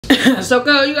So,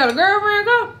 cuz, you got a girlfriend,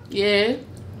 cuz? Yeah.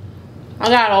 I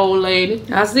got an old lady.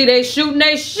 I see they shooting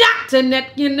their shots in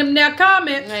them their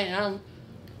comments. Hey,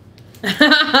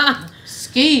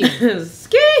 ski.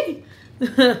 Ski.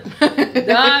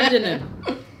 Dodging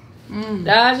them.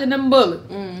 Dodging them bullets.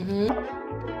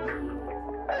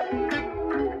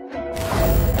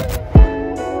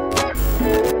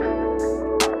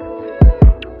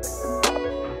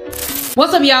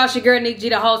 What's up, y'all? It's your girl, Nick G,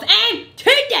 the host. And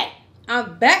today,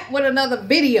 I'm back with another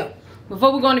video.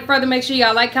 Before we go any further, make sure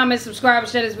y'all like, comment, subscribe,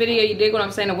 and share this video. You dig what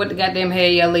I'm saying? And what the goddamn hell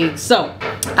y'all leave. So,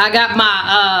 I got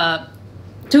my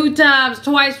 2 times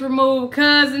twice removed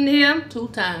cousin here. 2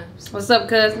 times. What's up,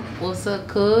 cousin? What's up,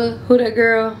 cuz? Who that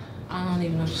girl? I don't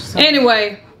even know what you're saying.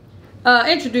 Anyway,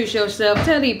 introduce yourself.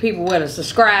 Tell these people where to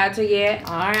subscribe to you at.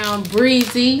 Alright, I'm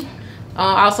Breezy.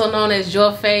 Also known as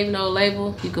Your Fave No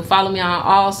Label. You can follow me on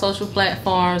all social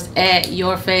platforms at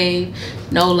Your Fave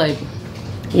No Label.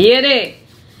 Yeah, that.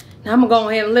 Now I'm gonna go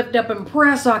ahead and lift up in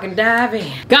prayer so I can dive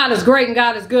in. God is great and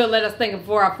God is good. Let us think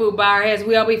before our food by our heads.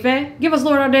 We all be fed. Give us,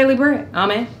 Lord, our daily bread.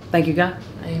 Amen. Thank you, God.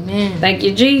 Amen. Thank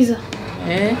you, Jesus.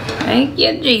 Yeah. Thank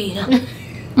you, Jesus.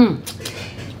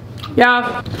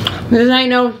 Y'all, this ain't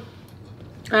no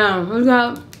what's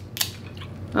called?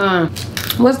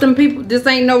 What's them people? This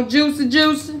ain't no juicy.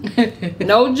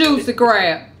 No juicy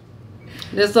crab.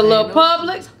 This a little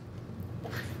Publix.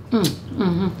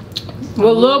 With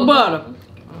a little butter.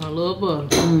 A little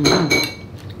butter.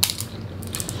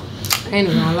 Ain't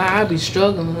gonna lie, I be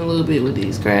struggling a little bit with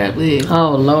these crab legs.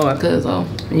 Oh Lord. Cause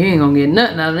you ain't gonna get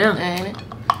nothing out of them. Ain't it?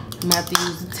 I'm gonna have to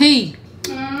use the tea.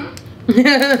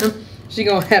 She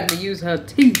gonna have to use her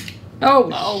teeth. Oh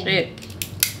shit.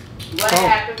 What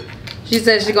happened? She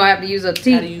said she gonna have to use her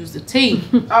teeth. Gotta use the tea.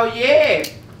 Oh yeah.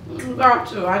 You got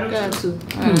to. I don't Got to.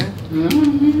 Alright.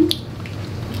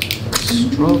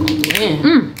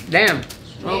 Struggling. Damn.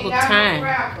 Struggle time.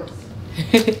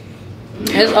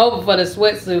 It's over for the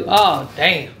sweatsuit. Oh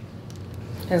damn.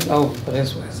 It's over for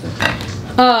this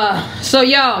sweatsuit. So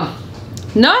y'all,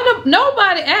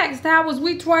 nobody asked how was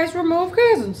we twice removed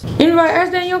cousins. Anybody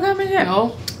asked that in your comments yet?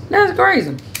 No. That's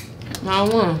crazy.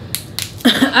 Not one.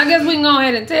 I guess we can go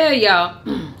ahead and tell y'all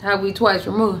how we twice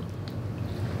removed.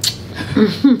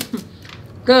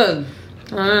 Good.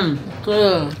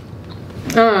 Good.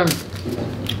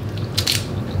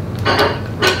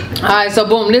 Alright, so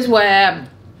boom, this what happened.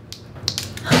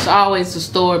 There's always a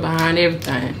story behind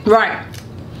everything. Right.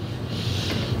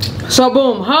 So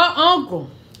boom, her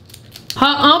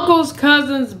uncle's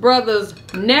cousin's brother's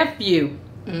nephew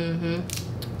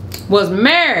was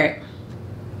married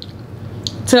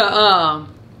to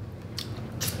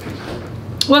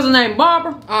what's her name,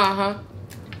 Barbara?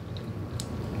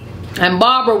 And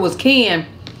Barbara was kin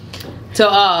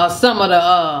to some of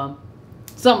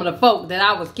the folk that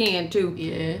I was kin to.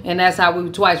 Yeah. And that's how we were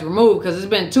twice removed, because it's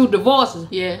been 2 divorces.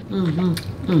 Yeah.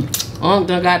 Uncle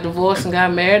done got divorced and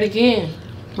got married again.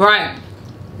 Right.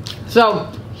 So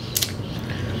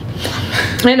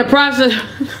in the process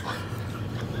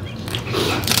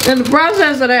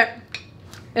of that,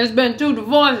 it's been 2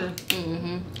 divorces.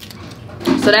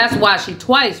 So that's why she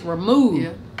twice removed.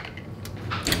 Yeah.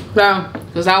 So,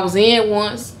 because I was in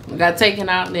once, got taken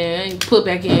out there, and put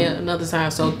back in another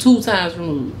time. So 2 times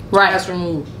removed. Right. Twice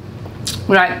removed.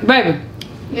 Right, baby.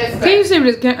 Yes, Can you see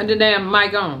this the damn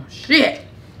mic on? Shit.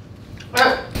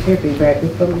 Happy baby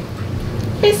for me.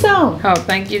 It's on. Oh,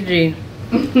 thank you, G.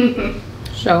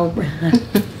 So,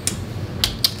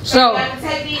 So let me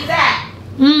take these out.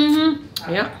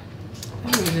 Yep.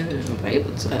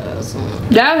 Paper towels.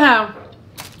 That's how.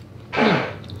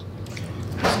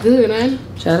 It's good, ain't it?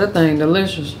 Shut that thing,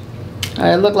 delicious.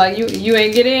 It look like you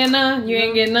ain't get in none. You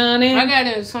ain't get none in. I got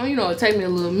in some, you know, it take me a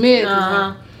little minute.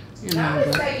 You know,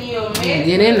 It's taking you a minute.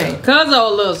 get in there. Cuz a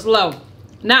little slow.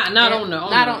 Not on the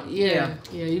Yeah,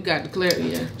 you got to clear.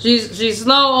 Yeah, She's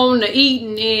slow on the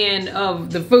eating end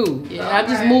of the food. yeah. I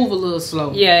just move a little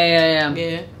slow. Yeah.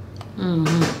 Yeah.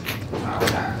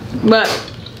 But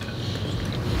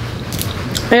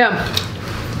yeah,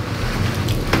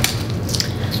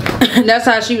 that's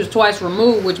how she was twice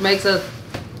removed, which makes us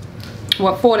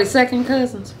what, 42nd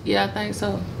cousins? Yeah, I think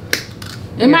so.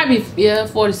 It might be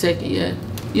 42nd. Yeah,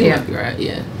 you might be right.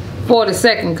 Yeah,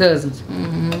 42nd cousins.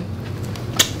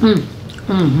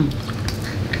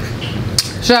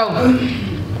 So,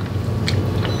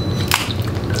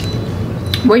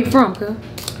 where you from, cuz?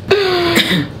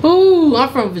 Ooh, I'm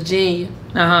from Virginia.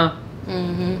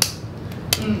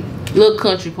 Little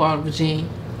country part of Virginia.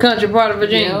 Country part of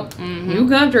Virginia? Yep. You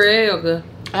country hell, cuz.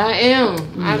 I am.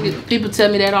 People tell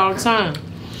me that all the time.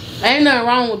 Ain't nothing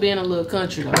wrong with being a little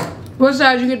country though. What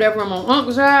side you get that from? On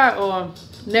uncle's side or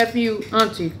nephew,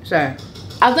 auntie side?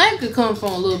 I think it comes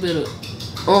from a little bit of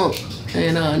aunt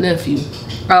and nephew.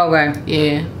 Okay.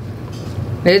 Yeah.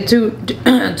 There's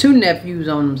two nephews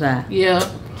on them side. Yeah.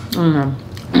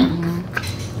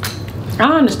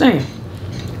 I understand.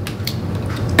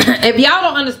 If y'all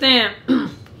don't understand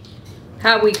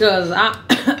how we cousins, I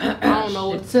don't know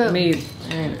what to tell me.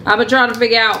 I've been trying to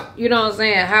figure out, you know what I'm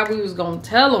saying, how we was gonna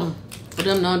tell them. For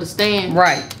them to understand.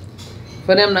 Right.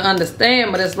 For them to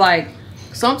understand, but it's like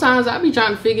sometimes I be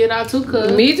trying to figure it out too,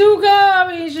 cuz. Me too, cuz. I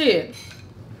mean, shit.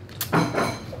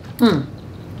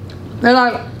 They're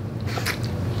like,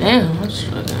 damn, I'm just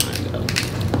trying to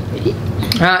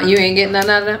go. You ain't getting none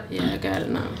of that? Yeah, I got it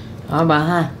now. I'm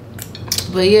behind.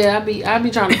 But yeah, I be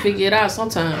trying to figure it out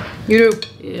sometimes. You do?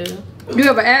 Yeah. You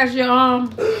ever ask your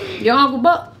Uncle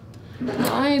Buck? No,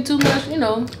 I ain't too much, you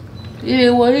know.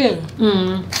 Yeah, what is?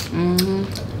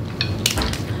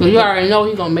 But you already know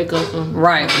he gonna make us some.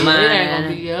 Right, man. It ain't gonna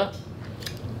be, yeah.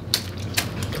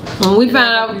 When we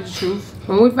found out the truth.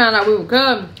 When we found out we were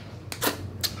cousins,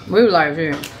 we were like,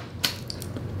 shit.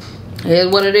 Here's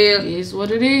what it is. It's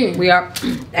what it is. We are,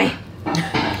 damn.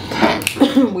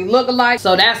 We look alike,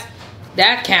 so that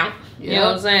count. You know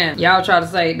what I'm saying? Y'all try to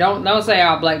say, don't say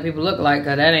all black people look alike,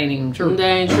 cause that ain't even true. That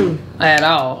ain't true at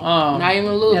all. Not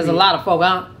even a little. There's a lot of folk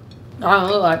I don't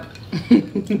look like.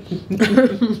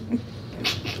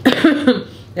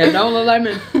 That don't look like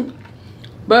me.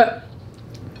 But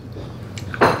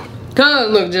cuz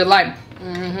look just like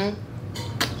me.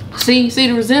 See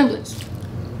the resemblance.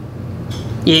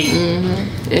 Yeah.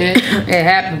 Yeah. It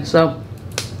happened, so.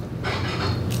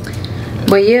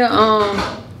 But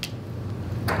yeah,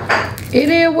 it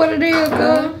is what it is,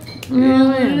 cuz. Yeah,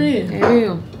 what it is. It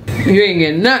is. You ain't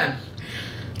getting nothing.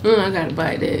 I gotta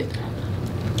bite that.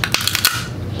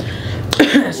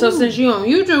 So since you on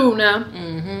YouTube now,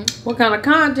 what kind of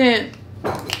content,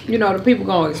 you know, the people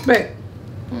gonna expect?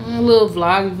 A little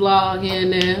vlog here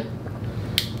and there.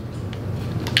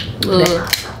 Little.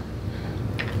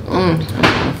 I'm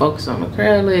gonna focus on the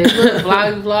crab legs. Little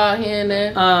vlog here and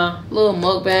there. Little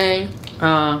mukbang.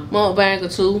 Mukbang or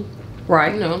two.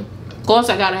 Right. You know. Of course,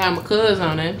 I gotta have my cuz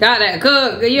on there. Got that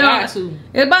cuz. You know, it's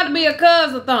about to be a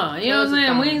cuz-a-thon. You know what I'm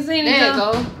saying? We ain't seen each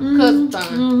other. There you go.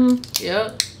 Cuz-a-thon.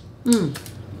 Yep.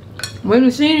 We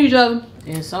ain't seen each other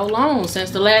in so long,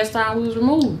 since the last time we was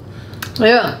removed.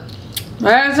 Yeah.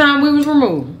 Last time we was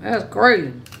removed. That's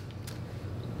crazy.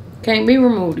 Can't be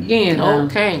removed again. No,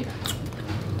 can't.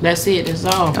 That's it. That's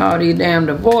all. All these damn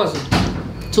divorces.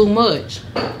 Too much.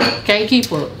 Can't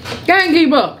keep up. Can't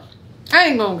keep up. I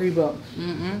ain't gonna keep up.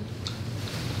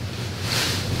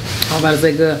 I'm about to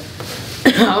say, good.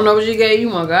 I don't know what she gave you,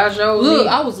 my gosh. Look,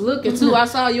 I was looking too. I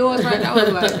saw yours right there. I was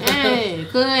like, dang,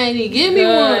 cuz ain't even give me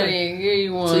one. Ain't give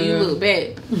you one. So you look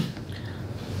back.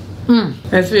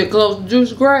 That shit close to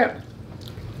juice crab.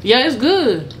 Yeah, it's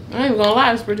good. I ain't even gonna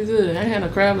lie, it's pretty good. I ain't had no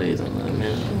crab legs on that,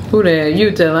 man. Who the hell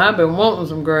you telling? I've been wanting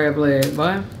some crab legs,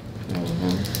 boy.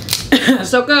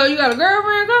 So, cuz, you got a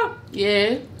girlfriend, cuz?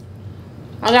 Yeah.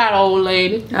 I got an old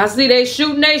lady. I see they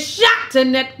shooting their shots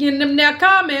in them their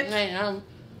comments. Hey,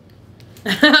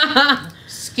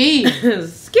 ski.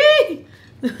 Ski.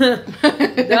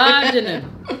 Dodging them.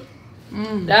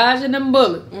 Dodging them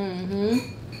bullets.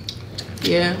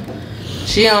 Yeah.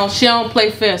 She don't play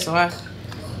fair, so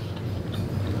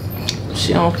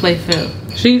she don't play fair.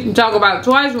 She can talk about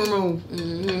twice removed.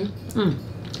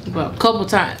 About a couple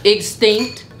times.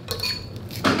 Extinct.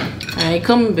 I ain't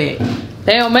coming back.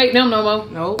 They don't make them no more.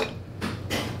 Nope.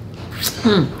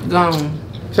 Gone.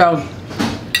 So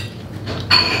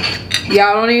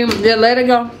y'all don't even just let it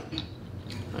go.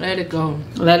 Let it go.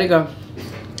 Let it go.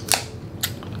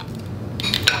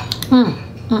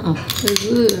 It's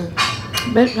good.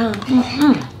 Bedtime.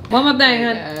 One more thing,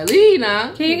 honey. Leave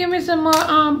now. Can you give me some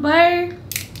more babe?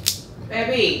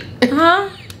 Baby. Huh?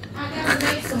 I gotta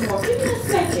make some more. Give me a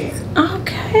second.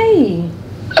 Okay.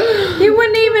 You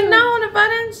wouldn't even know if I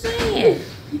didn't say it.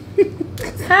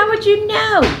 How would you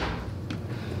know?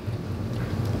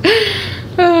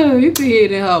 Oh, you can hear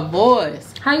it in her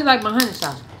voice. How you like my honey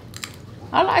sauce?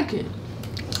 I like it.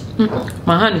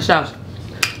 My honey sauce.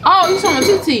 Oh, you talking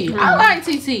about TT? I like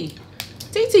TT.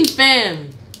 TT family.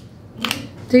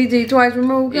 TT twice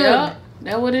removed. Good. Yeah,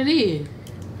 that's what it is.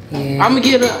 Yeah. I'm gonna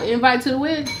get an invite to the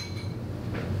wedding.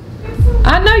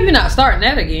 I know you're not starting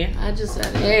that again. I just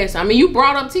had to ask. I mean, you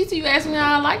brought up TT. You asked me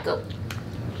how I like her.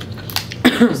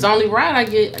 It's only right I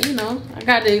get, you know, I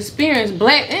got the experience.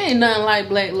 Black, ain't nothing like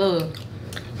black love.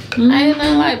 Ain't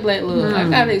nothing like black love. I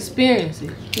got to experience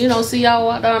it. You know, see y'all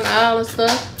walk down the aisle and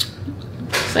stuff.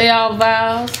 Say y'all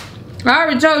vows. I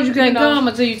already told you can't come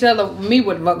until you tell me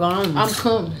what the fuck going on. I'm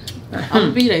coming. I'm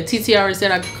gonna be there. TT already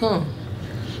said I could come.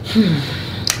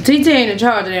 TT ain't in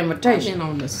charge of the invitation. I've been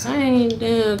on the same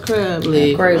damn crab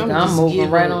leg. Crazy. I'm moving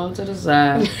right on to the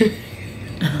side.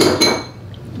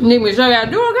 Need me to show you how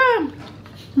to do it, girl?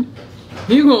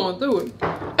 You going through it.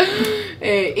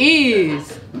 It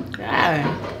is. God.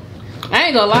 I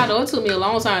ain't gonna lie though, it took me a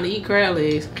long time to eat crab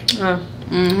legs. I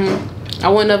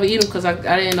wouldn't never eat them because I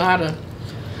didn't know how to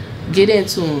get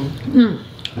into them.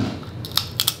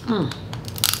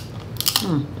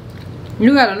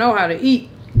 You gotta know how to eat.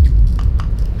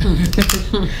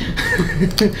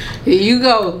 Here you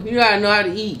go. You gotta know how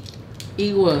to eat.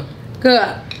 Eat what?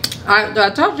 Cause I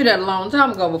taught you that a long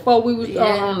time ago before we was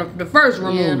on the first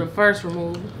remove. Yeah, the first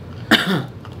remove.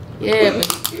 Yeah, but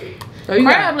so you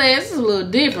crab legs is a little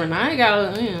different. I ain't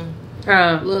got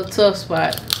a little tough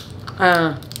spot.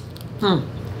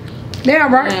 Yeah,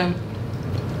 right.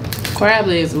 Crab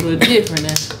legs is a little different.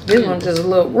 This one's just a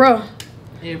little rough.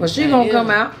 But she gonna come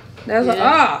out. That's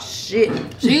oh shit.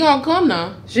 She gonna come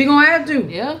now. She gonna have to.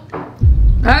 Yeah.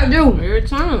 I do. Every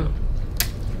time.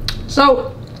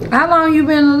 So, how long you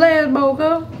been in Lesbo,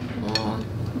 girl?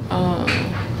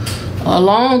 A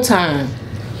long time.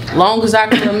 Long as I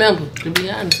can remember, to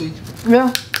be honest with you.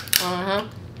 Yeah.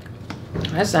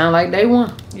 That sound like day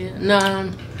one. Yeah. Nah.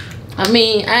 I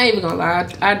mean, I ain't even gonna lie.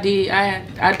 I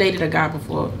dated a guy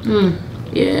before.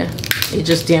 Yeah. It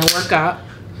just didn't work out.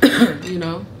 You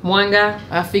know. One guy?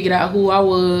 I figured out who I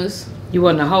was. You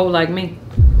wasn't a hoe like me?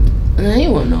 Nah, he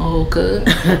wasn't no hoe, cuz.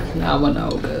 Nah, I wasn't a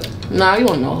hoe, cuz. Nah, he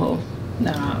wasn't no hoe.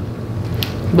 Nah.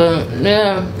 But,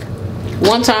 yeah.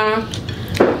 One time,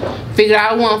 figured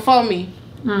out it wasn't for me.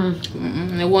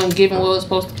 It wasn't giving what it was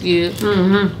supposed to give.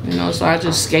 You know, so I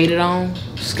just skated on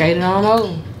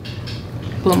over.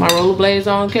 Put my rollerblades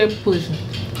on and kept pushing.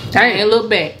 I ain't look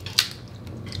back.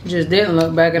 Just didn't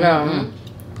look back at all.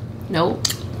 Nope.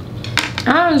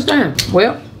 I understand.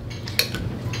 Well,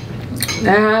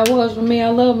 that's how it was for me. I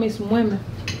love me some women.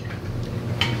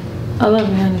 I love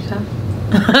me, honey.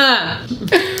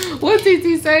 What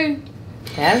TT say?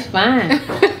 That's fine.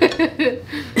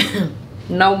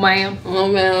 No, ma'am. No,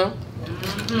 ma'am.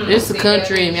 It's the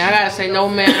country in me. I gotta say no,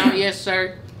 ma'am. Yes,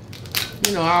 sir.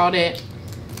 You know, all that.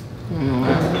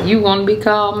 You want to be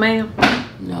called ma'am?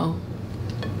 No.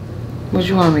 What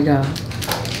you want me called?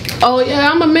 Oh, yeah,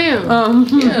 I'm a ma'am.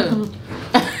 Yeah.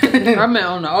 I meant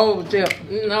on the old tip.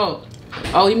 No.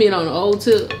 Oh, you mean on the old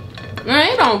tip? Nah,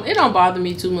 it don't bother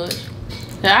me too much.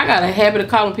 I got a habit of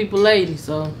calling people lady,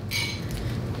 so.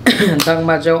 Talking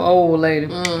about your old lady.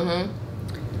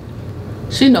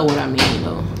 She know what I mean,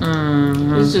 though.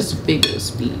 It's just a figure of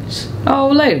speech.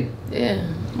 Old lady? Yeah,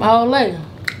 my old lady.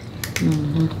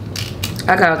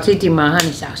 I call TT my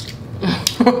honey sauce.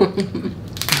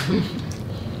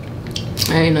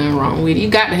 Ain't nothing wrong with it. You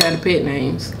got to have the pet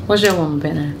names. What's your woman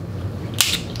pet name?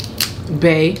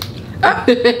 Bae.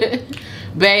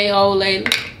 Bae, old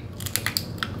lady.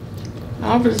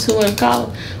 I'm just too much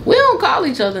call. We don't call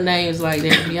each other names like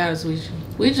that, to be honest with you.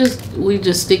 We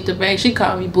just stick to Bae. She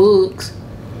called me Bugs.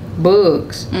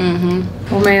 Bugs?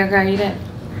 What made her call you that?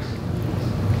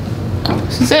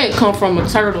 She said it come from a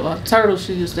turtle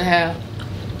she used to have.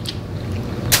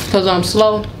 Cause I'm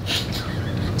slow.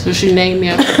 So she named me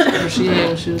after the turtle she had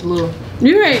when she was little.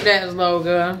 You ain't that slow,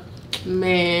 girl.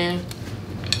 Man.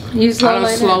 You slow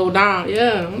like slow down.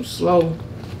 Yeah, I'm slow.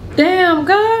 Damn,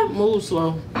 girl. Move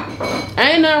slow.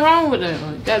 Ain't nothing wrong with that.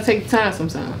 Like, gotta take time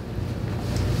sometimes.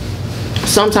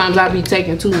 Sometimes I be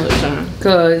taking too much time.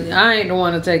 Cause I ain't the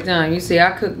one to take time. You see,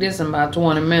 I cooked this in about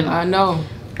 20 minutes. I know.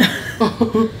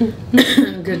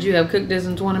 Could you have cooked this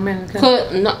in 20 minutes?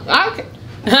 No, I can.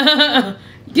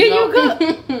 You cook?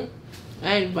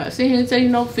 I ain't about to sit here and tell you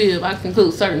no fib. I can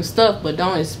cook certain stuff, but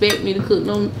don't expect me to cook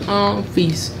no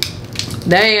feast.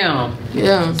 Damn.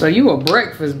 Yeah. So you a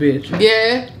breakfast bitch?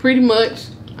 Yeah, pretty much.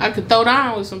 I could throw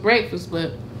down with some breakfast,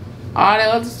 but all that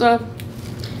other stuff.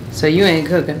 So you ain't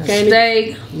cooking a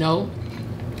steak? No.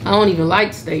 I don't even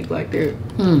like steak like that.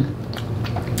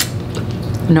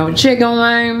 No chicken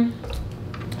wing?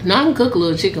 No, I can cook a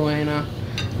little chicken wing now.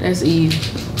 That's easy.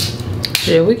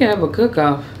 Yeah, we can have a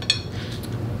cook-off.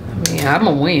 I mean, I'm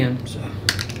gonna win. So.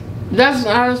 That's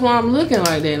why I'm looking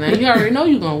like that. Now you already know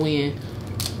you're gonna win.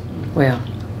 Well,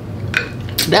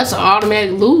 that's an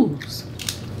automatic lose.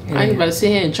 Yeah. I ain't about to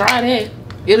sit here and try that.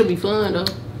 It'll be fun though.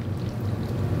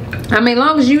 I mean,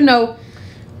 long as you know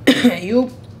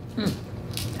you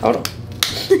hold on.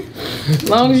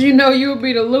 Long as you know you'll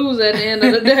be the loser at the end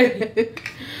of the day.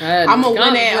 I'm a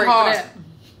winner at heart.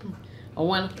 A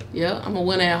winner? Yeah, I'm a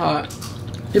winner at heart.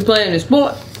 You playing the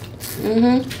sport?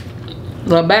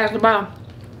 Little basketball?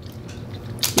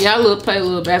 Yeah, I play a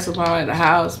little basketball at the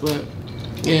house, but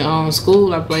In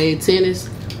school, I played tennis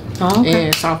okay.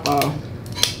 and softball.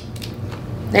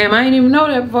 Damn, I didn't even know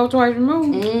that before twice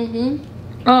removed.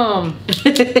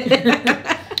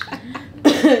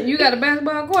 You got a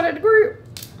basketball court at the crib?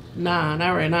 Nah,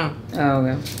 not right now. Oh,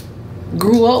 okay.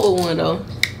 Grew up with one though.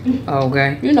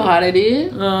 Okay. You know how that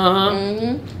is.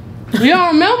 You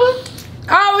don't remember?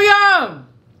 Oh yeah.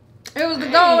 It was the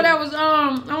goal that was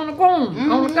on the cone.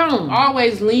 On the cone.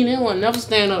 Always lean in one, never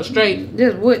stand up straight.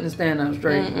 Just wouldn't stand up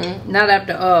straight. Not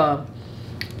after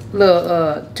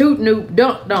little toot noop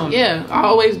dunked on. Yeah,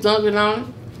 always dunking on it.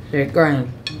 Shit grind.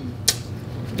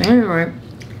 Damn right.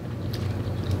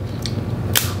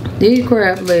 These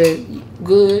crab legs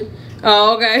Good.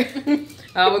 Oh, okay.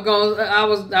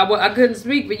 I couldn't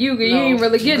speak for you because you ain't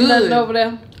really getting nothing over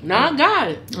there. No, I got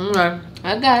it. Alright.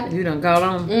 I got it. You done caught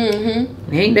on.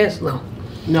 Ain't that slow.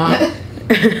 No.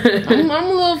 I'm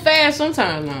a little fast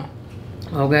sometimes now.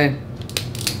 Okay.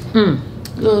 A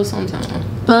little sometimes.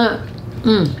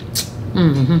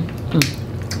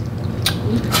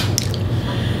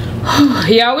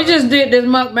 Yeah, we just did this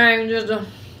mukbang just to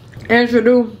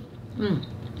introduce.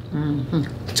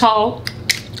 Talk.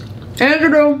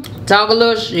 Introduce. Talk a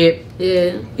little shit.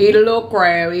 Yeah. Eat a little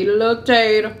crab. Eat a little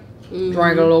tater. Drink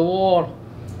a little water.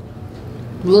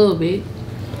 A little bit.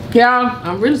 Yeah.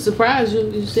 I'm really surprised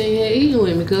you saying you had eating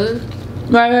with me, cuz.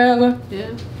 Right here.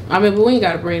 Yeah. I mean, but we ain't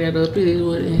got to bring that up. It is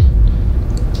what it is.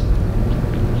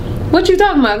 What you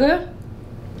talking about, girl?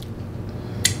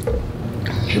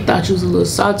 I thought you was a little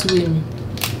salty with me.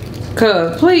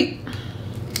 Cuz, please.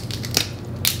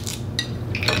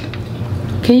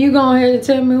 Can you go ahead and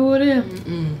tell me who it is?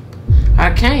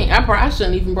 I can't. I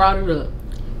shouldn't even brought it up.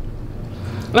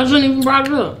 I shouldn't even brought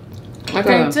it up. I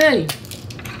can't tell you.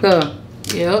 Cuz.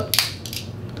 Yep.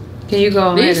 Can you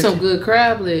go ahead? These some good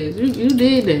crab legs. You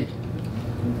did that.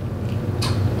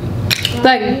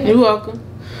 Thank you. You're welcome.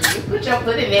 Put your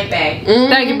foot in that bag.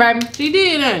 Thank you, baby. She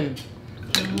did, ain't it?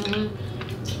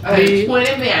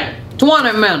 20 minutes.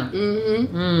 20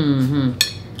 minutes.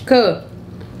 Cuz.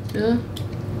 Yeah.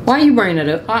 Why you bring it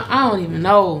up? I don't even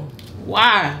know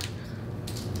why.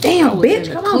 Damn,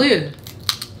 bitch, come on. Clear.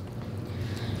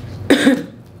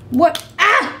 What?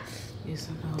 Ah! Yes,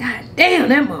 I know. God damn,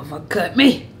 that motherfucker cut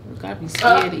me. Look, I be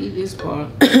scared to eat this part.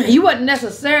 You wasn't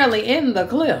necessarily in the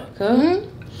clip, cuz.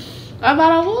 I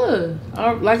thought I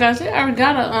was. Like I said, I already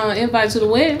got an invite to the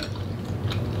wedding.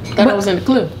 Thought I was in the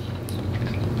clip.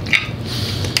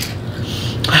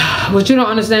 What you don't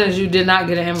understand is you did not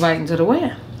get an invite into the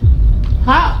wedding.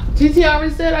 How? TT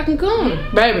already said I can come.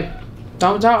 Baby,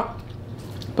 don't talk.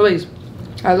 Please.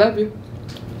 I love you.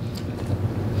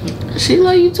 She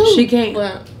love you too. She can't.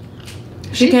 But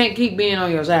She can't keep being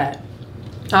on your side.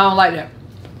 I don't like that.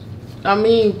 I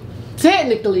mean,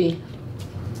 technically,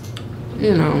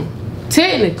 you know,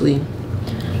 technically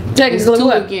it's 2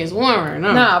 what? against 1 right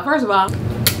now. Nah, first of all,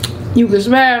 you can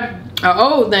smell an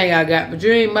old thing I got, but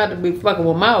you ain't about to be fucking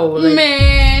with my old lady.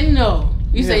 Man, no.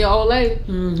 You say your old lady?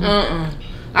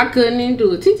 I couldn't even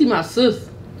do it. TT my sister.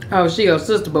 Oh, she your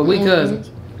sister, but we cousins.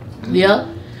 Yep.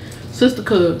 Sister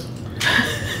cuz.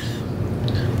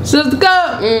 Sister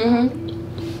cuz?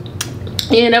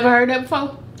 You ain't never heard that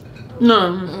before?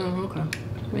 No. Okay.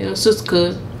 Yeah, sister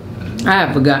cuz. I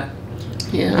have forgot.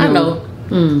 Yeah, I know.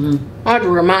 I have to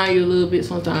remind you a little bit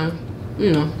sometimes.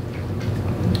 You know.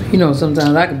 You know,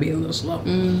 sometimes I can be a little slow.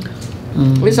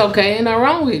 It's okay. Ain't nothing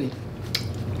wrong with it.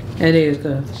 It is,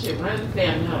 cuz. Shit, run the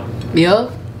family home.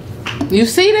 Yep. You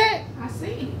see that? I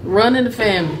see. Running the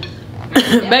family.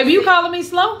 Baby, you calling me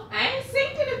slow? I ain't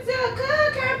seen it until a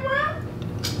cuz came around.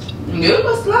 You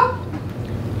was slow.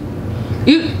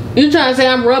 You trying to say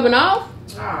I'm rubbing off?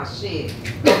 Oh, shit.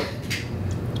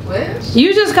 Well,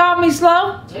 You just called me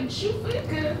slow? let's shoot for the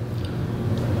cuz.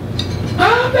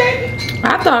 Oh, baby.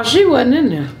 I thought she wasn't in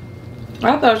there.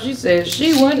 I thought she said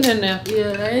she wasn't in there.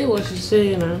 Yeah, that ain't what she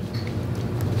said now.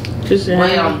 She said,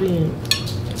 Well, how you been?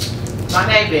 My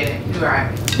name Benny. You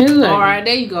right. Exactly. All right,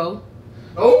 there you go.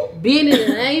 Oh. Been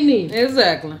in, ain't it?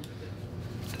 Exactly.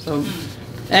 So,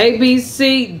 A, B,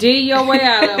 C, D your way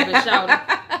out of it, shout it.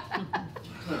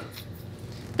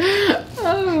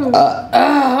 I'm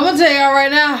gonna tell y'all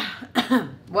right now.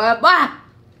 Bye.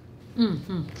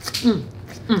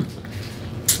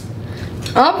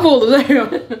 I'm full of damn.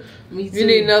 Me too. You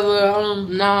need another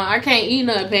No, I can't eat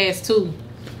nothing past 2.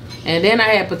 And then I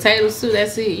had potatoes too.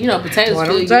 That's it. You know, potatoes Boy,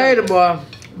 fill don't you tell you, up. boy.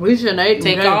 We shouldn't have ate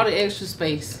Take them all today. the extra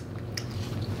space.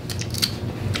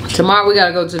 Tomorrow we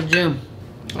gotta go to the gym.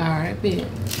 Alright, bet.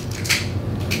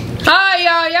 Alright,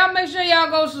 y'all. Y'all make sure y'all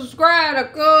go subscribe to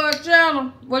Cuz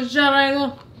channel. What's your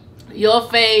channel? Your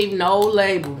fave, no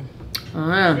label.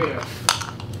 Alright. Yeah.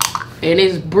 And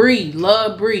it's Bree.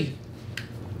 Love Bree.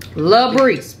 Love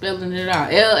Bree. Spelling it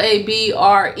out.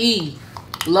 L-A-B-R-E.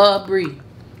 Love Bree. You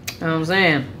know what I'm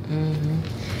saying?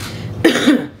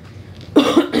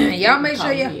 Y'all make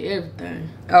sure y'all. Everything.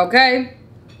 Okay.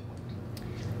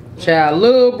 Child,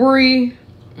 Lil Bree.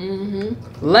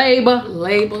 Labor.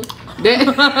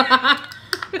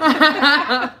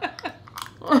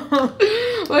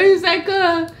 What you say,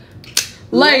 cuz?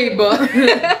 Labor.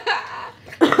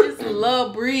 It's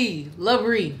Love Bree. Love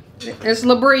Bree. It's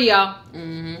Lil Bree, y'all. You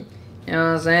know what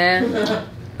I'm saying?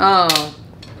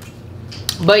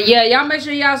 But yeah, y'all make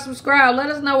sure y'all subscribe.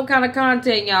 Let us know what kind of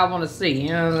content y'all want to see. You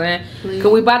know what I'm saying? Please.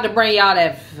 Cause we about to bring y'all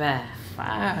that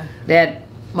fire. That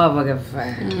motherfucking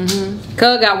fire.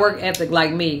 Cuz got work ethic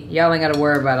like me. Y'all ain't got to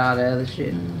worry about all that other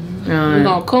shit. We're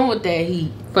gonna come with that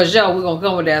heat. For sure, we're gonna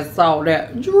come with that salt,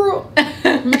 that drip.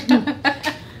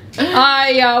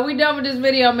 Alright, y'all. We done with this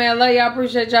video, man. Love y'all.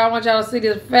 Appreciate y'all. I want y'all to see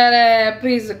this fat ass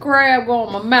piece of crab go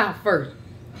in my mouth first.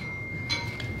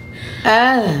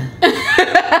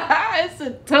 It's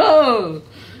a tongue.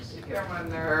 She got my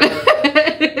nerves.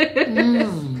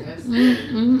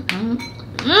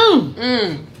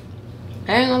 I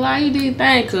ain't gonna lie, you did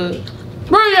thing, cuz.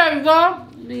 Appreciate you, y'all.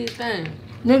 You did thing.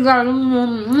 Nigga,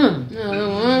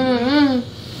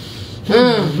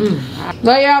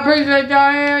 love y'all. Appreciate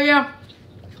y'all. Hell yeah.